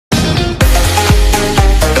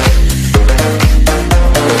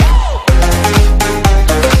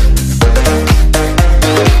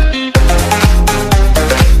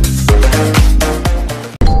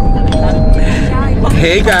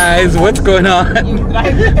Hey guys, what's going on?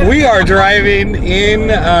 We are driving in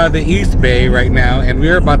the East Bay right now, and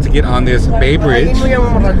we're about to get on this Bay Bridge.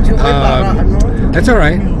 That's all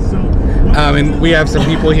right. And we have some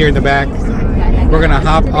people here in the back. We're gonna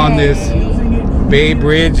hop on this Bay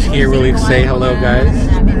Bridge here. Really say hello, guys.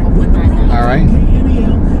 All right.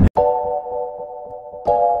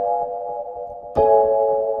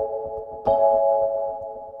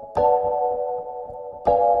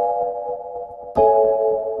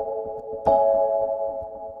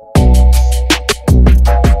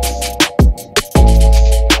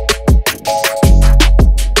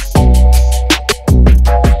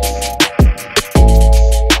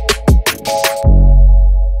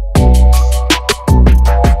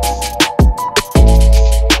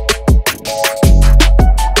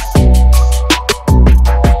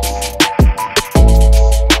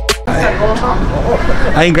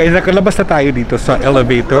 Ayun guys, nakalabas na tayo dito sa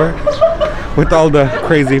elevator with all the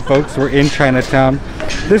crazy folks. We're in Chinatown.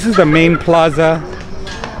 This is the main plaza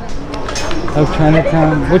of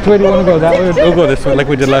Chinatown. Which way do you want to go? That way? We'll go this way like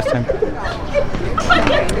we did last time.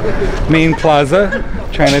 Main plaza,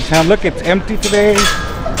 Chinatown. Look, it's empty today.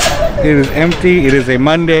 It is empty. It is a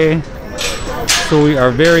Monday. So we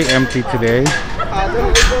are very empty today.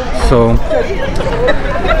 So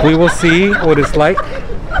we will see what it's like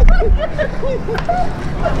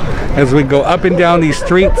as we go up and down these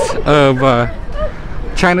streets of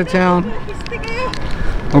Chinatown.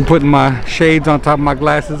 I'm putting my shades on top of my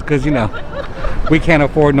glasses because, you know, we can't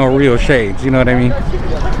afford no real shades, you know what I mean?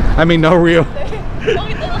 I mean no real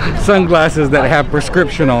sunglasses that have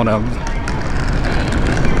prescription on them.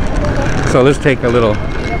 So let's take a little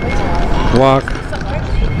walk.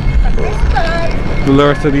 The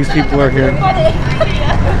rest of these people are here.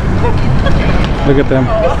 Look at them.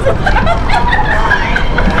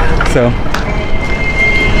 So,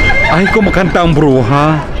 ay kumakanta ang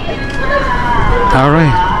bruha. All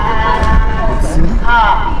right.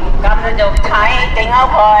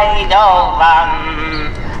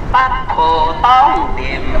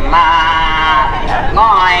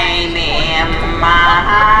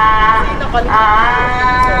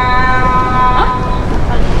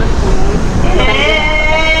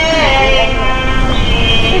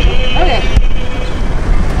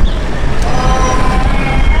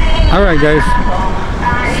 Alright guys,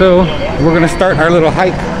 so we're gonna start our little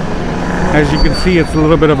hike. As you can see, it's a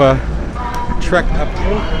little bit of a trek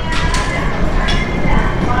uphill.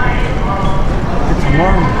 It's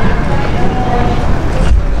warm.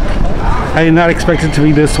 I did not expect it to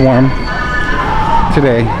be this warm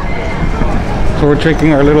today. So we're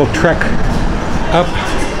taking our little trek up.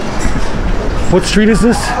 What street is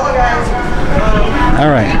this?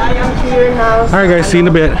 Alright. Alright guys, see you in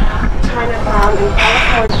a bit.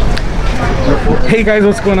 Hey guys,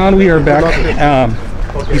 what's going on? We are back.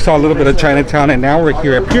 You saw a little bit of Chinatown, and now we're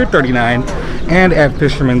here at Pier 39 and at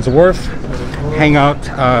Fisherman's Wharf. Hang out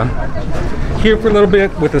here for a little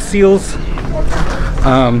bit with the seals.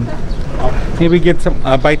 Maybe get some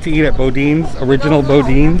bite to eat at Bodine's, original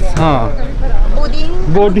Bodine's. Huh?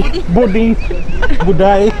 Bodine? Bodine?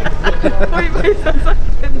 Buday?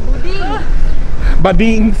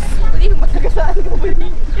 Bodine's.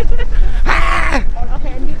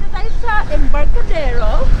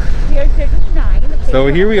 Embarcadero, Pier 39. So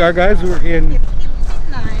here we are guys, we're in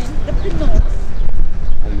the Pinoy.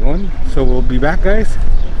 So we'll be back guys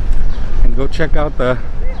and go check out the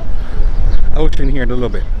ocean here in a little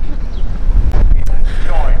bit.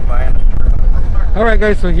 Alright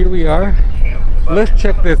guys, so here we are. Let's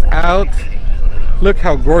check this out. Look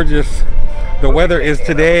how gorgeous the weather is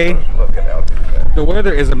today. The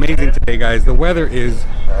weather is amazing today guys. The weather is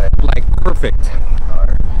like perfect.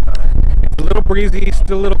 A little breezy,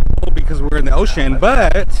 still a little cold because we're in the ocean,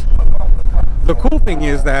 but the cool thing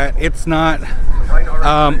is that it's not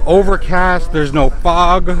overcast, there's no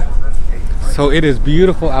fog, so it is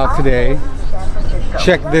beautiful out today.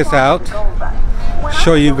 Check this out,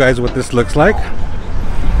 show you guys what this looks like.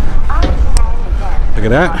 Look at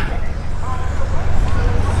that.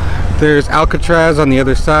 There's Alacatraz on the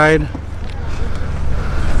other side.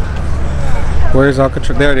 Where's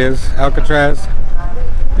Alacatraz? There it is, Alacatraz.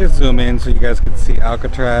 Let's zoom in so you guys can see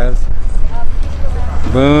Alacatraz.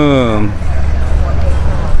 Boom.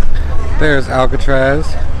 There's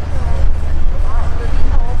Alacatraz.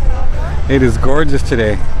 It is gorgeous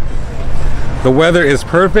today. The weather is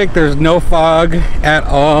perfect. There's no fog at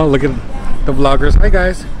all. Look at the vloggers. Hi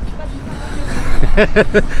guys.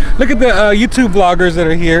 Look at the YouTube vloggers that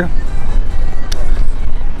are here.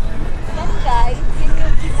 Guys, yun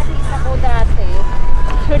yung pinakita ko dati.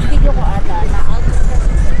 Short video ko ata na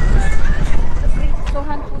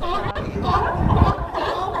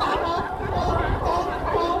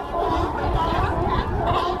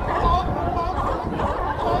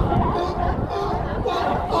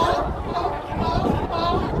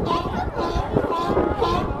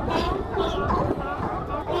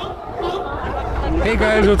Hey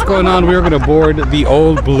guys, what's going on? We're gonna board the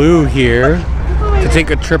Old Blue here to take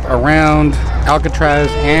a trip around Alcatraz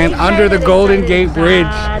and under the Golden Gate Bridge.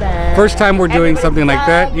 First time we're doing something like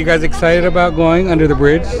that. You guys excited about going under the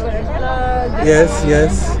bridge? Yes,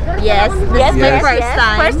 yes. Yes, this is my first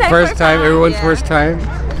time. First time, everyone's first time.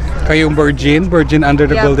 Kayong virgin under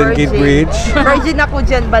the Golden Gate Bridge. Virgin ako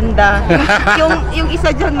dyan, banda. yung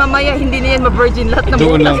isa dyan, mamaya, hindi na yan ma-virgin lahat na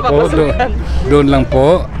Doon lang po, doon lang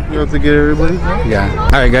po. You have to get everybody? Yeah.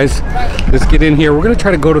 Alright guys, let's get in here. We're gonna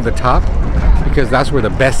try to go to the top because that's where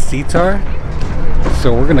the best seats are.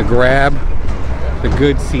 So we're gonna grab the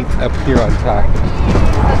good seats up here on top.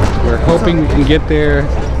 We're hoping we can get there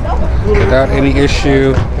without any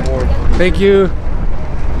issue. Thank you.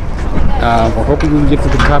 We're hoping we can get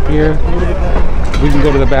to the top here. We can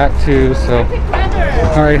go to the back too. So,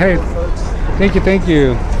 all right, hey, thank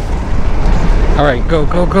you. All right, go.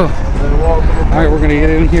 All right, we're gonna get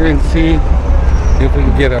in here and see if we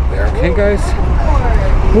can get up there. Okay, guys.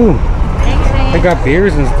 Ooh, they got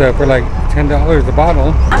beers and stuff for like $10 a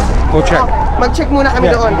bottle. Go check. Mag-check muna kami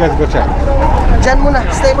doon. You guys go check. Dyan muna,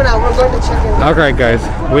 stay muna. We're going to check in. All right, guys.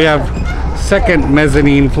 We have second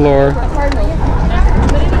mezzanine floor.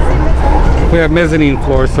 We have mezzanine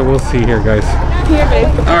floor, so we'll see here, guys. Here, babe.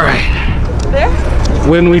 All right. There?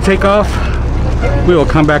 When we take off, we will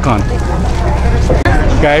come back on.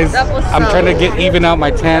 Guys, I'm trying to get even out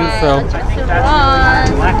my tan, so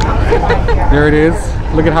there it is.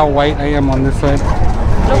 Look at how white I am on this side.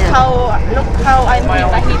 Look how I'm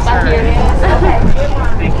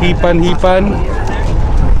hipa here. Hipan.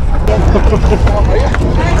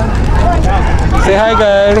 Say hi,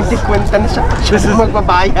 guys. Nagsikwenta na siya. This is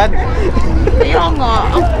magbabayad.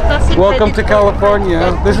 Welcome to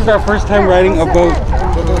California. This is our first time riding a boat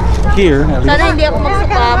here. At least. Sana hindi ako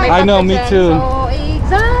magsuka. I know, me too. So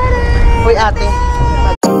excited. Uy, ate.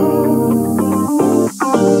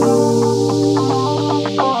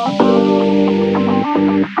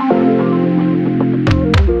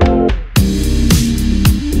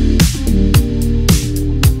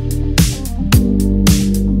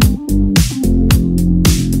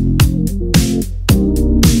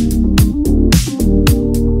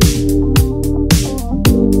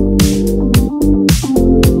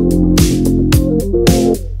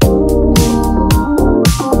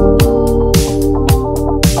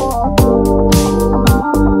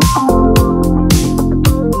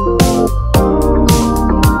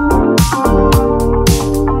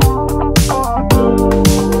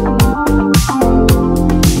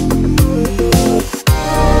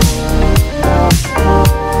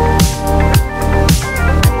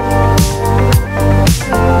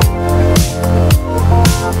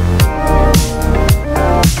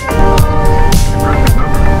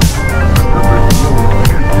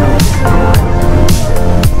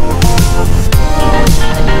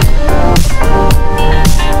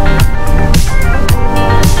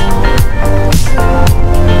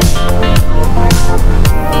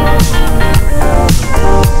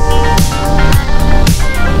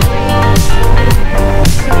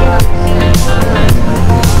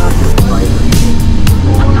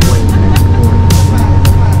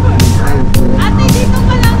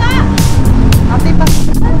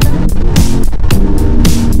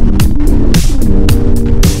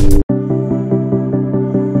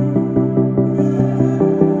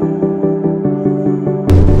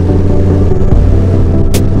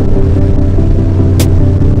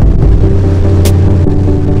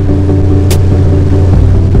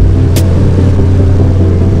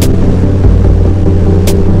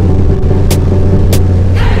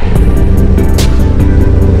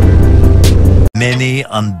 Many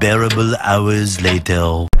unbearable hours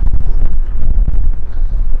later.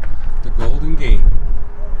 The Golden Gate.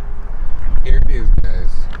 Here it is, guys.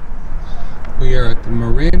 We are at the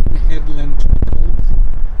Marin headland trails.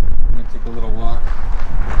 I'm gonna take a little walk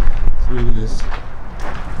through this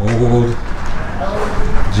old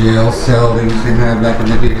jail cell they used to have back in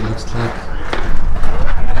the day, it looks like.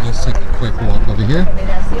 Let's take a quick walk over here.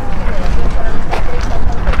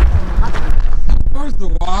 Where's the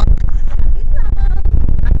walk?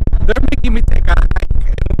 They're making me take a hike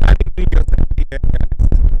and not even videos yet, guys.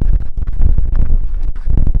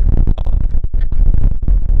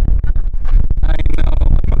 I know.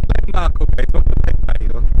 Mag-live na ako, guys. Mag-live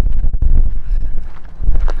tayo.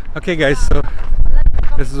 Okay, guys, so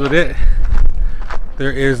this is what it.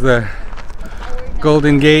 There is the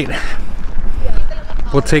Golden Gate.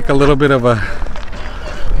 We'll take a little bit of a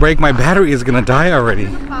break. My battery is gonna die already.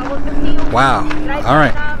 Wow. All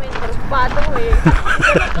right.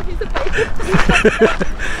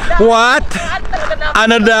 What?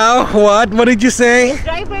 Ano daw? What? What did you say?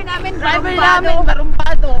 Driver namin driver namin,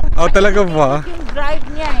 barumpado. Oh, talaga ba? Yung drive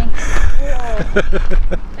niya eh. Oo.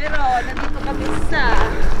 Pero nandito kami sa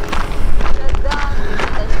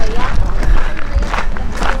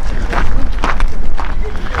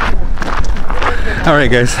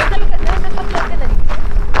Alright guys,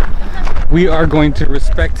 we are going to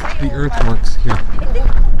respect the earthworks here.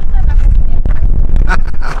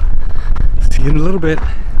 See you in a little bit.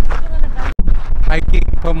 Hiking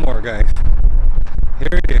some more guys.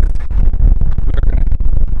 Here it is. We're gonna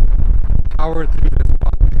power through this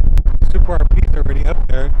spot. Super RP's already up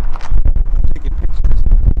there taking pictures.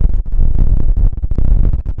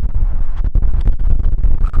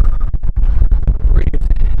 Breathe.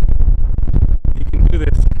 You can do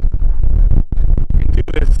this. You can do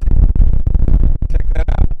this. Check that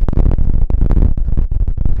out.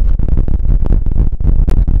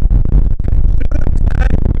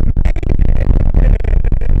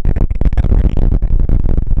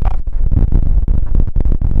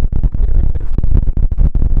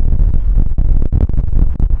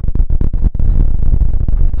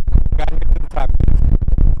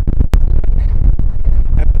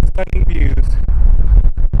 Stunning views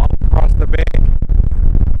all across the bay.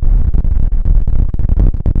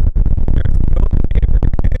 There's no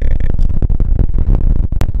neighborhood.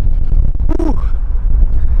 Whew.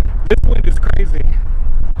 This wind is crazy,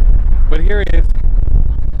 but here it is.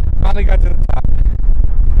 Finally got to the top.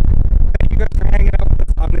 Thank you guys for hanging out with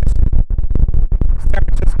us on this San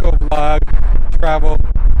Francisco vlog, travel.